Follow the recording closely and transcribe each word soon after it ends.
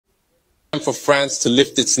Time for France to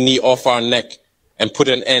lift its knee off our neck and put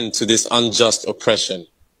an end to this unjust oppression.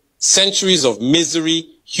 Centuries of misery,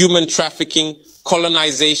 human trafficking,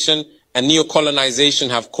 colonization, and neocolonization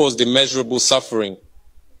have caused immeasurable suffering.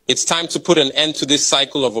 It's time to put an end to this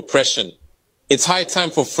cycle of oppression. It's high time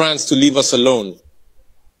for France to leave us alone.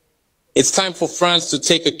 It's time for France to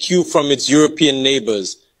take a cue from its European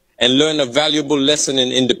neighbors and learn a valuable lesson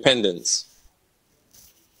in independence.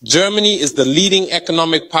 Germany is the leading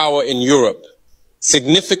economic power in Europe,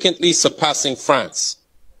 significantly surpassing France,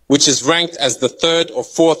 which is ranked as the third or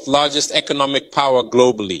fourth largest economic power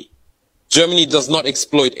globally. Germany does not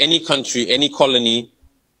exploit any country, any colony.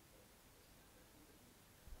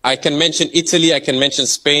 I can mention Italy, I can mention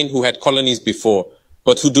Spain, who had colonies before,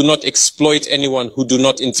 but who do not exploit anyone, who do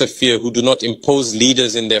not interfere, who do not impose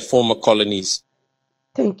leaders in their former colonies.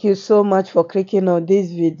 Thank you so much for clicking on this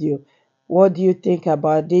video. What do you think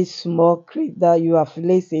about this small clip that you have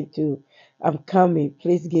listened to? I'm coming.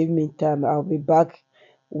 Please give me time. I'll be back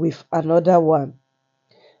with another one.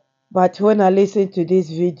 But when I listen to this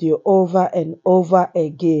video over and over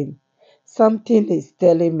again, something is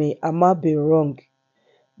telling me I might be wrong.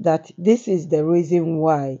 That this is the reason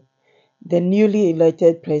why the newly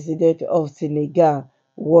elected president of Senegal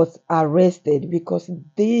was arrested, because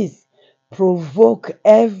this provoked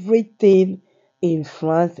everything in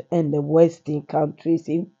France and the Western countries,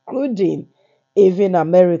 including even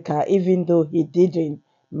America, even though he didn't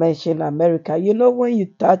mention America. You know, when you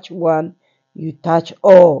touch one, you touch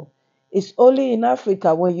all. It's only in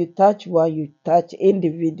Africa when you touch one, you touch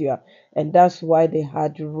individual. And that's why they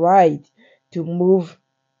had right to move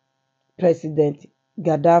President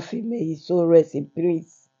Gaddafi, may his soul rest in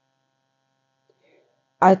peace.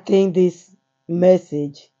 I think this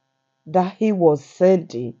message that he was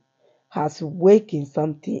sending has wakened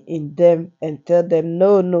something in them and tell them,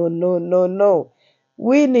 no, no, no, no, no.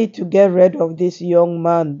 We need to get rid of this young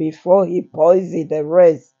man before he poisons the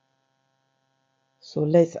rest. So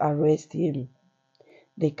let's arrest him.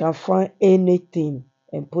 They can find anything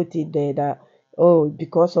and put it there that, oh,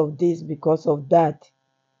 because of this, because of that.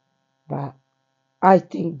 But I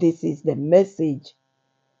think this is the message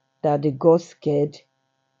that they got scared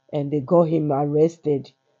and they got him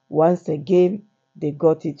arrested. Once again, they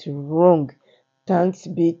got it wrong. Thanks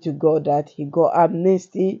be to God that he got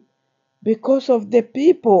amnesty because of the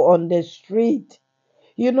people on the street.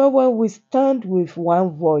 You know, when we stand with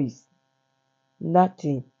one voice,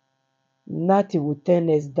 nothing will turn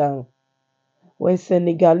us down. When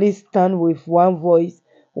Senegalese stand with one voice,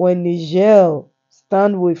 when Niger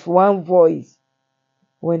stand with one voice,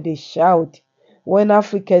 when they shout, when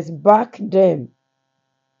Africans back them,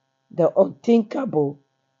 the unthinkable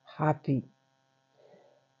happy.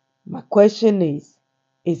 My question is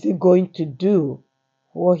he going to do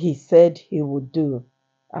what he said he would do?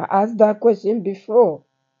 I asked that question before.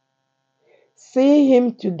 See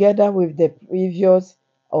him together with the previous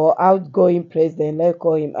or outgoing president, let's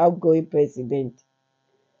call him outgoing president.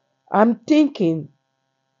 I'm thinking,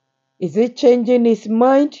 is he changing his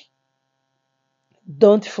mind?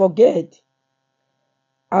 Don't forget,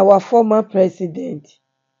 our former president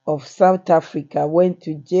of South Africa went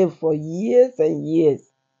to jail for years and years.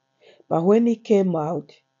 But when he came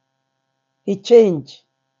out, he changed.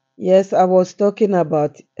 Yes, I was talking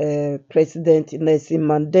about President Nelson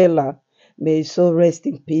Mandela. May his soul rest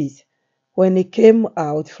in peace. When he came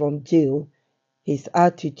out from jail, his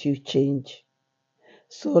attitude changed.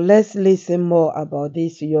 So let's listen more about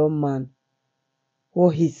this young man,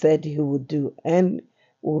 what he said he would do, and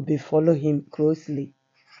we'll be following him closely.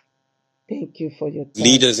 Thank you for your time.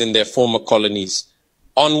 Leaders in their former colonies.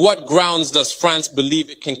 On what grounds does France believe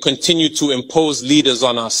it can continue to impose leaders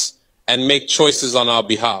on us and make choices on our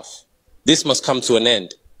behalf? This must come to an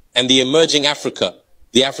end. And the emerging Africa,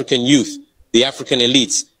 the African youth, the African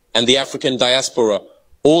elites, and the African diaspora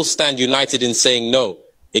all stand united in saying no,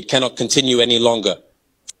 it cannot continue any longer.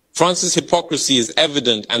 France's hypocrisy is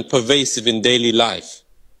evident and pervasive in daily life.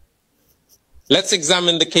 Let's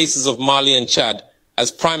examine the cases of Mali and Chad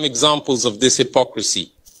as prime examples of this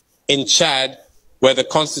hypocrisy. In Chad, where the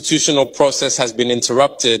constitutional process has been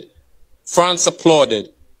interrupted, France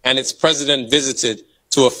applauded and its president visited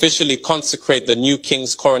to officially consecrate the new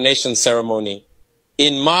king's coronation ceremony.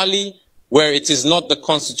 In Mali, where it is not the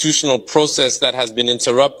constitutional process that has been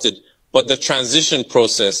interrupted, but the transition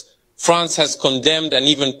process, France has condemned and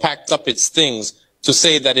even packed up its things to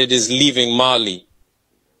say that it is leaving Mali.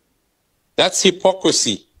 That's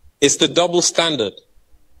hypocrisy. It's the double standard.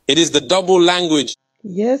 It is the double language.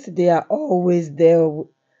 Yes, they are always there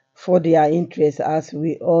for their interests, as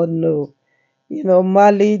we all know. You know,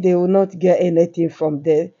 Mali, they will not get anything from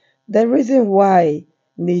there. The reason why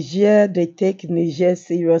Niger, they take Niger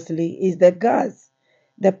seriously, is the gas.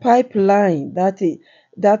 The pipeline that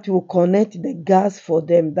will connect the gas for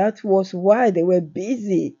them. That was why they were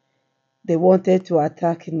busy. They wanted to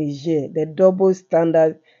attack Niger, the double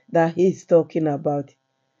standard that he's talking about.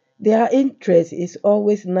 Their interest is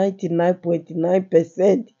always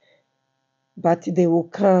 99.9%, but they will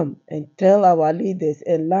come and tell our leaders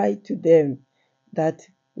and lie to them that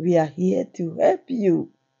we are here to help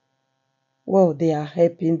you. Well, they are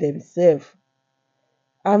helping themselves.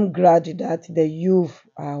 I'm glad that the youth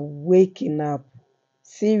are waking up.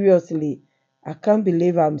 Seriously, I can't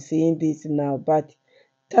believe I'm saying this now, but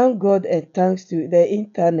thank God and thanks to the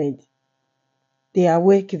internet, they are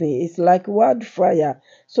awakening. It's like wildfire.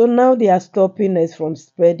 So now they are stopping us from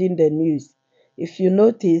spreading the news. If you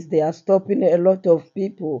notice, they are stopping a lot of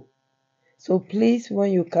people. So please,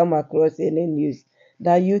 when you come across any news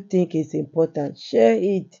that you think is important, share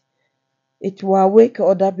it. It will wake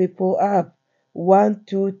other people up. 1,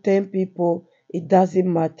 2, 10 people, it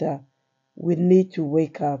doesn't matter. We need to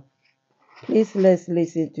wake up. Please, let's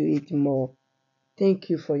listen to it more. Thank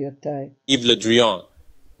you for your time. Yves Le Drian,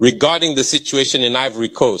 regarding the situation in Ivory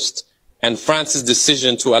Coast and France's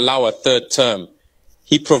decision to allow a third term,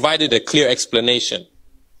 he provided a clear explanation.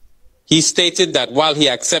 He stated that while he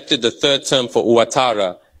accepted the third term for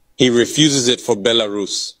Ouattara, he refuses it for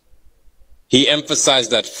Belarus. He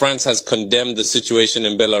emphasized that France has condemned the situation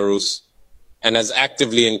in Belarus and has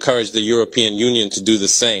actively encouraged the European Union to do the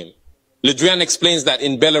same. Le Drian explains that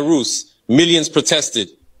in Belarus, millions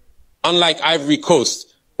protested, unlike Ivory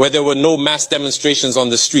Coast, where there were no mass demonstrations on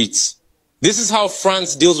the streets. This is how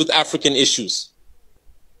France deals with African issues.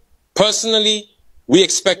 Personally, we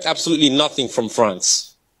expect absolutely nothing from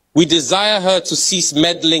France. We desire her to cease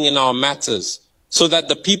meddling in our matters so that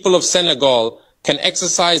the people of Senegal can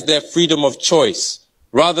exercise their freedom of choice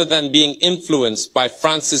rather than being influenced by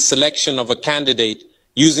France's selection of a candidate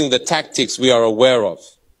using the tactics we are aware of.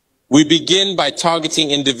 We begin by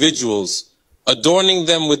targeting individuals, adorning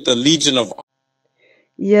them with the legion of...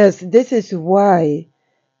 Yes, this is why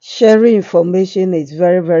sharing information is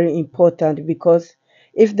very, very important, because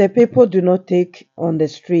if the people do not take on the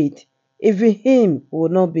street, even him will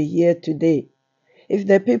not be here today. If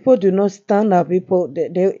the people do not stand up,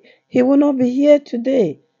 he will not be here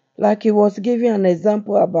today. Like he was giving an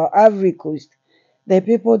example about Ivory Coast. The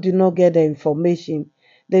people do not get the information.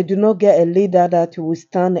 They do not get a leader that will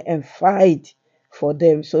stand and fight for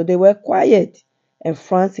them. So they were quiet, and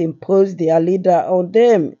France imposed their leader on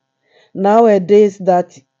them. Nowadays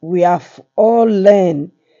that we have all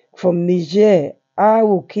learned from Niger, I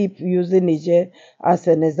will keep using Niger as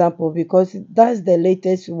an example because that's the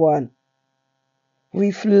latest one.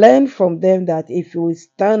 We've learned from them that if we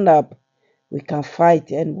stand up, we can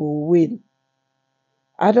fight and we'll win.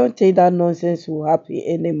 I don't think that nonsense will happen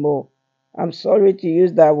anymore. I'm sorry to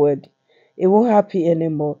use that word. It won't happen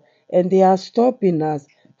anymore. And they are stopping us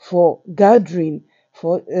for gathering,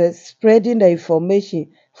 for spreading the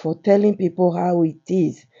information, for telling people how it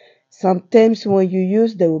is. Sometimes when you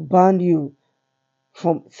use, they will ban you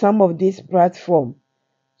from some of these platforms.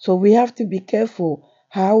 So we have to be careful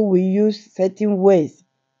how we use certain words.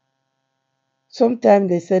 Sometimes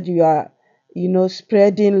they said you are,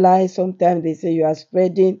 spreading lies. Sometimes they say you are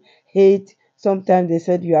spreading hate. Sometimes they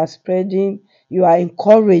said you are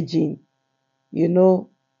encouraging,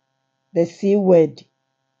 the C word.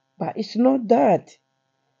 But it's not that.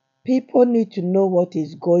 People need to know what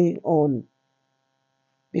is going on.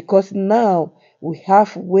 Because now we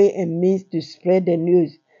have way and means to spread the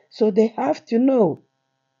news. So they have to know.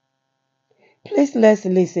 Please let's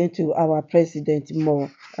listen to our president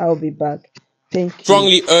more. I'll be back. Thank you.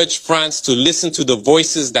 Strongly urge France to listen to the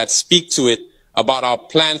voices that speak to it about our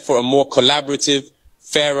plan for a more collaborative,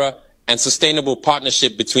 fairer, and sustainable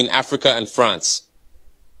partnership between Africa and France.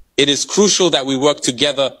 It is crucial that we work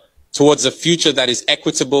together towards a future that is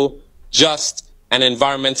equitable, just, and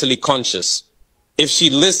environmentally conscious. If she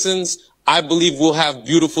listens, I believe we'll have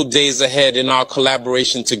beautiful days ahead in our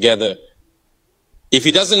collaboration together. If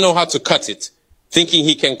he doesn't know how to cut it, thinking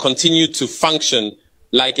he can continue to function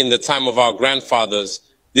like in the time of our grandfathers,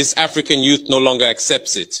 this African youth no longer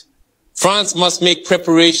accepts it. France must make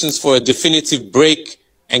preparations for a definitive break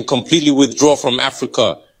and completely withdraw from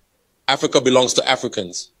Africa. Africa belongs to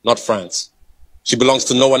Africans, not France. She belongs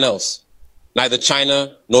to no one else, neither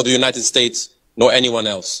China, nor the United States, nor anyone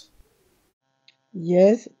else.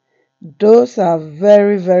 Yes, those are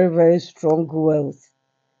very, very, very strong words.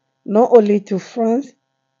 Not only to France,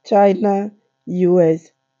 China, US,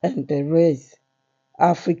 and the rest.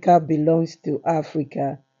 Africa belongs to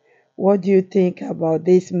Africa. What do you think about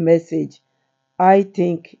this message? I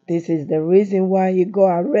think this is the reason why he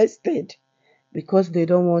got arrested, because they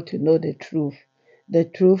don't want to know the truth. The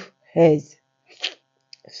truth hurts.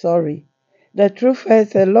 Sorry. The truth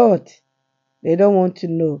hurts a lot. They don't want to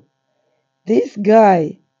know. This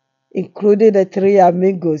guy included the three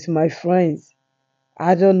amigos, my friends.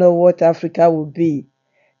 I don't know what Africa will be.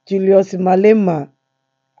 Julius Malema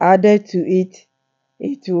added to it.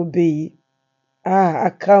 It will be,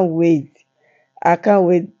 I can't wait. I can't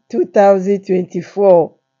wait.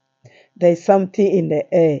 2024. There's something in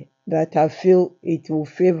the air that I feel it will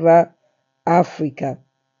favor Africa.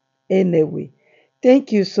 Anyway,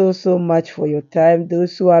 thank you so much for your time.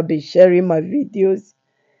 Those who have been sharing my videos,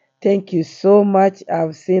 thank you so much.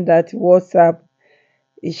 I've seen that WhatsApp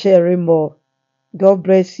is sharing more. God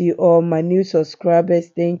bless you all. My new subscribers,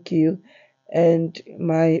 thank you. And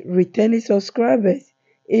my returning subscribers,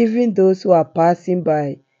 even those who are passing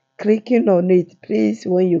by, clicking on it, please,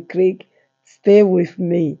 when you click, stay with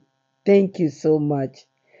me. Thank you so much.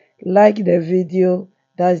 Like the video.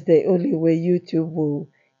 That's the only way YouTube will,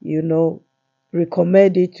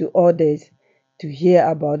 recommend it to others to hear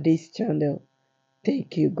about this channel.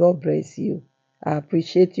 Thank you. God bless you. I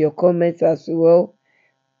appreciate your comments as well.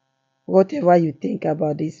 Whatever you think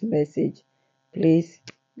about this message, please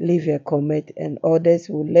leave a comment and others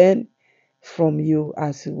will learn from you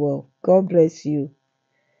as well. God bless you.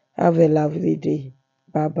 Have a lovely day.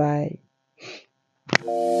 Bye-bye.